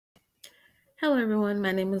Hello everyone,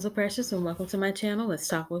 my name is Precious and welcome to my channel. Let's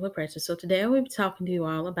talk with Precious. So today I will be talking to you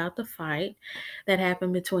all about the fight that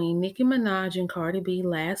happened between Nicki Minaj and Cardi B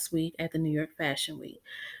last week at the New York Fashion Week.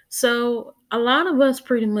 So a lot of us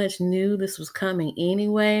pretty much knew this was coming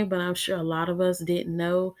anyway, but I'm sure a lot of us didn't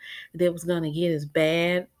know that it was going to get as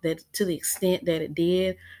bad that to the extent that it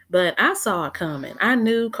did. But I saw it coming. I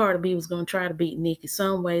knew Cardi B was going to try to beat Nicki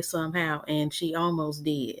some way, somehow, and she almost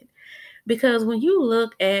did. Because when you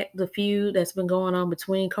look at the feud that's been going on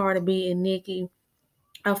between Cardi B and Nicki,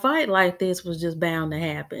 a fight like this was just bound to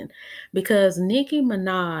happen because Nicki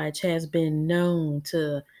Minaj has been known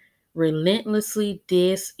to relentlessly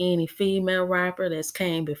diss any female rapper that's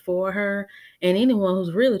came before her and anyone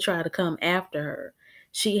who's really tried to come after her.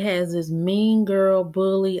 She has this mean girl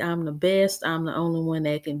bully, I'm the best, I'm the only one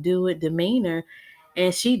that can do it demeanor.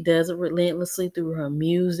 And she does it relentlessly through her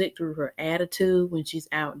music, through her attitude when she's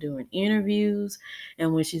out doing interviews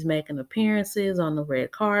and when she's making appearances on the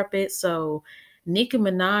red carpet. So Nicki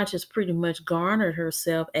Minaj has pretty much garnered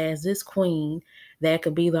herself as this queen that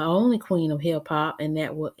could be the only queen of hip hop and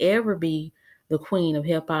that will ever be the queen of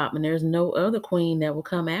hip hop. And there's no other queen that will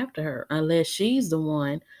come after her unless she's the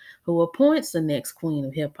one who appoints the next queen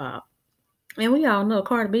of hip hop. And we all know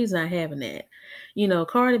Cardi B's not having that.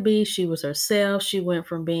 Cardi B, she was herself. She went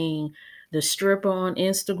from being the stripper on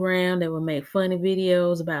Instagram that would make funny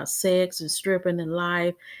videos about sex and stripping and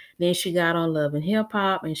life. Then she got on Love and Hip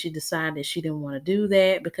Hop and she decided that she didn't want to do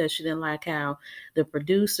that because she didn't like how the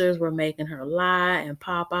producers were making her lie and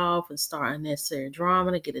pop off and start unnecessary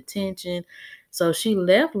drama to get attention. So she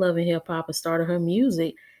left Love and Hip Hop and started her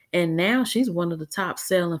music. And now she's one of the top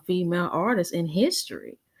selling female artists in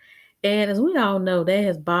history. And as we all know, that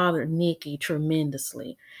has bothered Nicki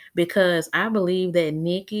tremendously because I believe that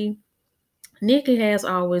Nicki has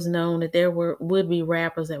always known that there would be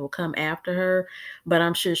rappers that would come after her, but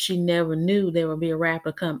I'm sure she never knew there would be a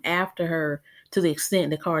rapper come after her to the extent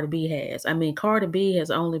that Cardi B has. I mean, Cardi B has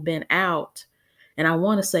only been out, and I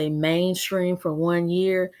want to say mainstream for 1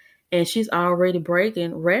 year, and she's already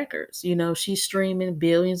breaking records. She's streaming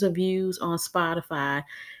billions of views on Spotify.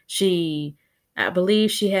 I believe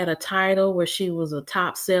she had a title where she was a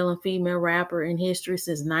top selling female rapper in history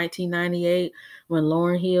since 1998 when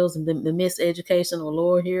Lauren Hill's and the Miseducation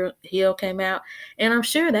of Hill came out. And I'm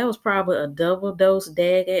sure that was probably a double dose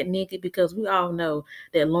dag at Nicki because we all know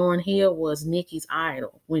that Lauren Hill was Nicki's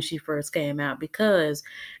idol when she first came out because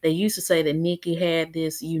they used to say that Nicki had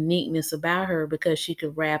this uniqueness about her because she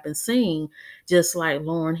could rap and sing just like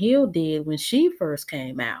Lauren Hill did when she first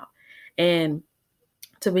came out. And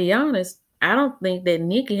to be honest, I don't think that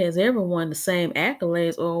Nicki has ever won the same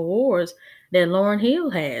accolades or awards that Lauren Hill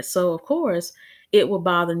has. So of course, it will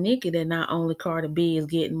bother Nicki that not only Cardi B is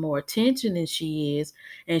getting more attention than she is,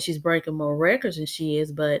 and she's breaking more records than she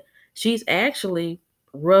is, but she's actually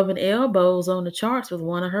rubbing elbows on the charts with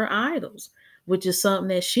one of her idols, which is something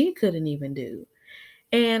that she couldn't even do.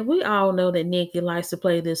 And we all know that Nicki likes to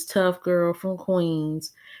play this tough girl from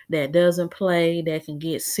Queens that doesn't play, that can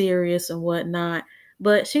get serious and whatnot.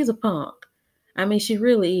 But she's a punk. I mean, she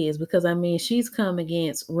really is because I mean, she's come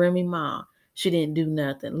against Remy Ma. She didn't do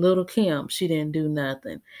nothing. Little Kim, she didn't do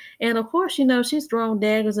nothing. And of course, she's thrown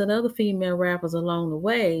daggers at other female rappers along the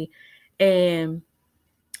way. And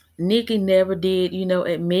Nicki never did,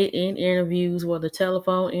 admit in interviews, whether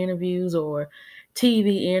telephone interviews or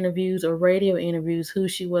TV interviews or radio interviews, who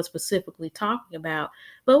she was specifically talking about.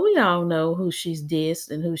 But we all know who she's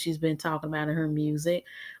dissed and who she's been talking about in her music.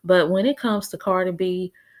 But when it comes to Cardi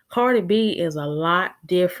B is a lot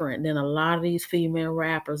different than a lot of these female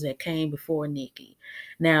rappers that came before Nicki.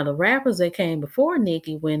 Now, the rappers that came before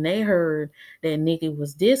Nicki, when they heard that Nicki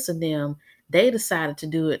was dissing them, they decided to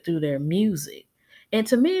do it through their music. And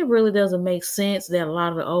to me, it really doesn't make sense that a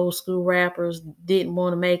lot of the old school rappers didn't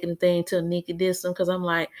want to make anything until Nicki dissed them. Because I'm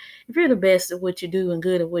like, if you're the best at what you do and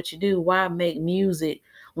good at what you do, why make music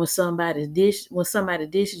when when somebody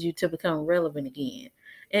dishes you to become relevant again?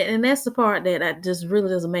 And that's the part that I just really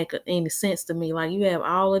doesn't make any sense to me. Like you have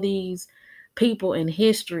all of these people in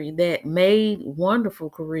history that made wonderful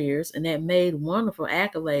careers and that made wonderful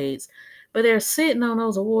accolades, but they're sitting on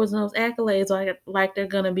those awards and those accolades like they're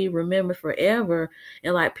gonna be remembered forever,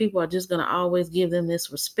 and like people are just gonna always give them this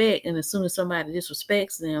respect. And as soon as somebody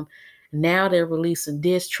disrespects them, now they're releasing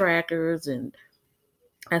diss trackers and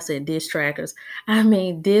I said diss trackers. I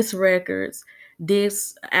mean diss records,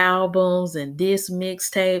 diss albums, and diss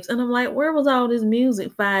mixtapes. And I'm like, where was all this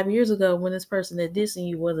music 5 years ago when this person that dissing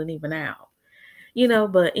you wasn't even out?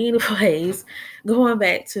 But anyways, going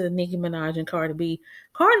back to Nicki Minaj and Cardi B.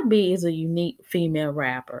 Cardi B is a unique female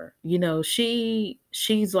rapper. You know,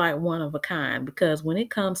 she's like one of a kind because when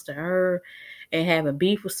it comes to her and having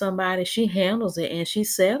beef with somebody, she handles it and she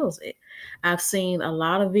settles it. I've seen a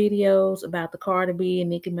lot of videos about the Cardi B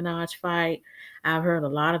and Nicki Minaj fight. I've heard a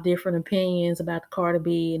lot of different opinions about the Cardi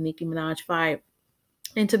B and Nicki Minaj fight.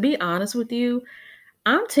 And to be honest with you,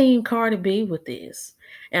 I'm team Cardi B with this.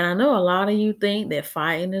 And I know a lot of you think that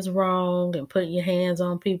fighting is wrong and putting your hands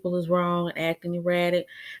on people is wrong and acting erratic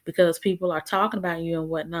because people are talking about you and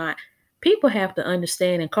whatnot. People have to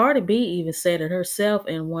understand, and Cardi B even said it herself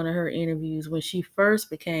in one of her interviews when she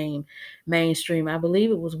first became mainstream. I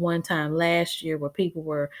believe it was one time last year where people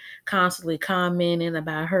were constantly commenting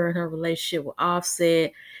about her and her relationship with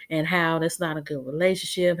Offset and how that's not a good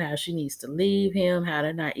relationship, how she needs to leave him, how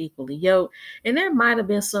they're not equally yoked. And there might have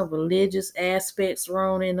been some religious aspects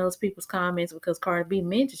thrown in those people's comments because Cardi B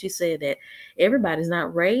mentioned, she said that everybody's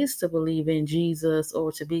not raised to believe in Jesus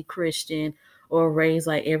or to be Christian or raised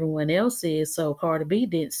like everyone else is. So Cardi B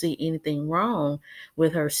didn't see anything wrong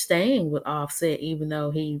with her staying with Offset, even though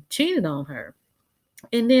he cheated on her.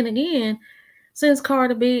 And then again, since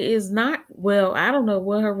Cardi B is not, well, I don't know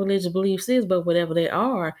what her religious beliefs is, but whatever they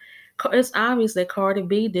are, it's obvious that Cardi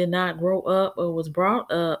B did not grow up or was brought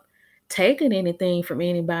up taking anything from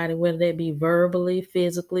anybody, whether that be verbally,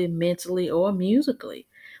 physically, mentally, or musically.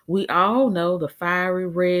 We all know the fiery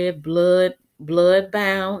red blood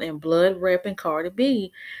bound and blood repping Cardi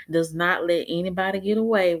B does not let anybody get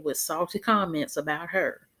away with salty comments about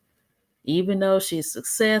her. Even though she's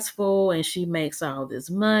successful and she makes all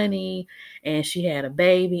this money and she had a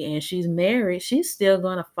baby and she's married, she's still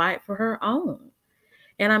going to fight for her own.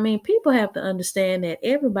 And I mean, people have to understand that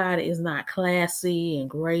everybody is not classy and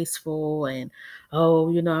graceful and,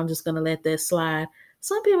 oh, I'm just going to let that slide.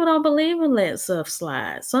 Some people don't believe in letting stuff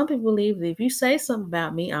slide. Some people believe that if you say something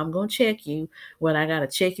about me, I'm going to check you. Well, I got to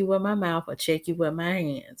check you with my mouth or check you with my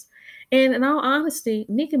hands. And in all honesty,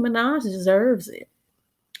 Nicki Minaj deserves it.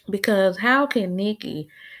 Because how can Nikki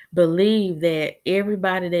believe that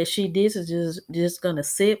everybody that she did is just gonna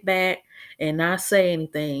sit back and not say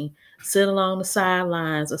anything, sit along the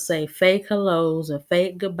sidelines and say fake hellos and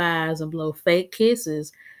fake goodbyes and blow fake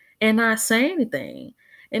kisses and not say anything?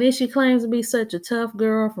 And then she claims to be such a tough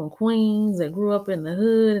girl from Queens that grew up in the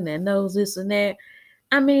hood and that knows this and that.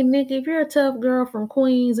 I mean, Nikki, if you're a tough girl from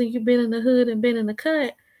Queens and you've been in the hood and been in the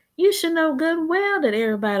cut, you should know good and well that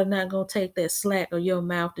everybody's not going to take that slack of your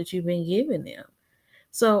mouth that you've been giving them.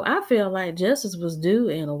 So I feel like justice was due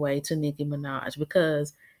in a way to Nicki Minaj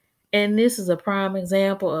because, and this is a prime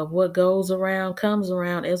example of what goes around comes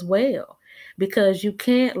around as well. Because you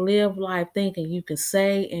can't live life thinking you can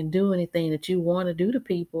say and do anything that you want to do to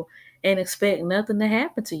people and expect nothing to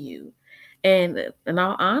happen to you. And in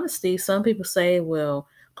all honesty, some people say, well,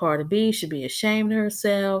 Cardi B should be ashamed of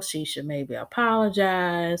herself. She should maybe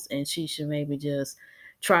apologize and she should maybe just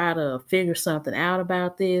try to figure something out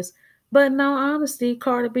about this. But in all honesty,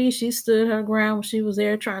 Cardi B, she stood her ground when she was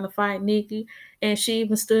there trying to fight Nicki. And she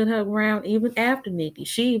even stood her ground even after Nicki.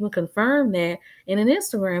 She even confirmed that in an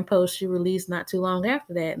Instagram post she released not too long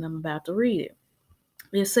after that, and I'm about to read it.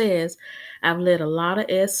 It says, I've let a lot of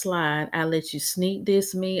S slide. I let you sneak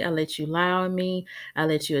diss me. I let you lie on me. I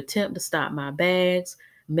let you attempt to stop my bags,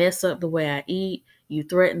 mess up the way I eat. You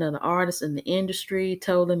threatened other artists in the industry,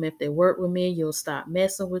 told them if they work with me, you'll stop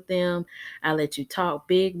messing with them. I let you talk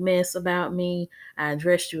big mess about me. I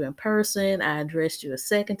addressed you in person. I addressed you a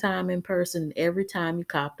second time in person, and every time you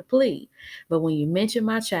copped a plea. But when you mention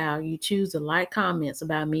my child, you choose to like comments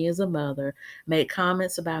about me as a mother, make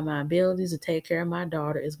comments about my abilities to take care of my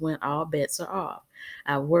daughter is when all bets are off.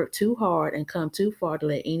 I've worked too hard and come too far to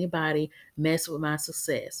let anybody mess with my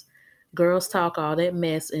success. Girls talk all that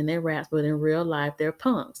mess in their raps, but in real life, they're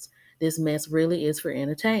punks. This mess really is for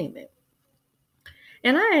entertainment.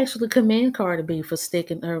 And I actually commend Cardi B for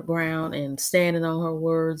sticking her ground and standing on her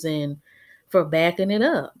words and for backing it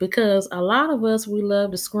up. Because a lot of us, we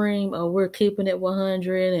love to scream, oh, we're keeping it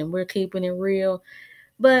 100 and we're keeping it real.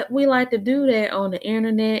 But we like to do that on the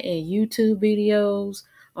internet and YouTube videos,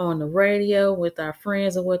 on the radio with our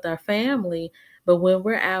friends and with our family. But when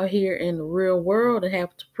we're out here in the real world and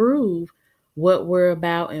have to prove what we're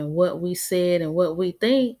about and what we said and what we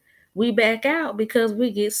think, we back out because we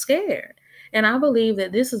get scared. And I believe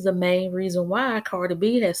that this is the main reason why Cardi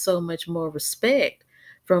B has so much more respect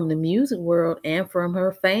from the music world and from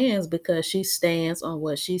her fans because she stands on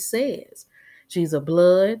what she says. She's a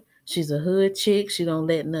blood. She's a hood chick. She don't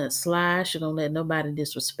let nothing slide. She don't let nobody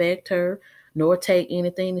disrespect her, nor take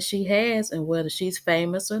anything that she has. And whether she's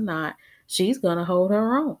famous or not, she's gonna hold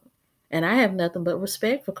her own. And I have nothing but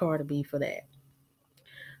respect for Cardi B for that.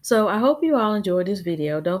 So I hope you all enjoyed this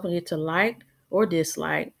video. Don't forget to like or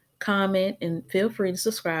dislike, comment, and feel free to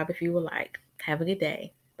subscribe if you would like. Have a good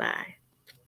day. Bye.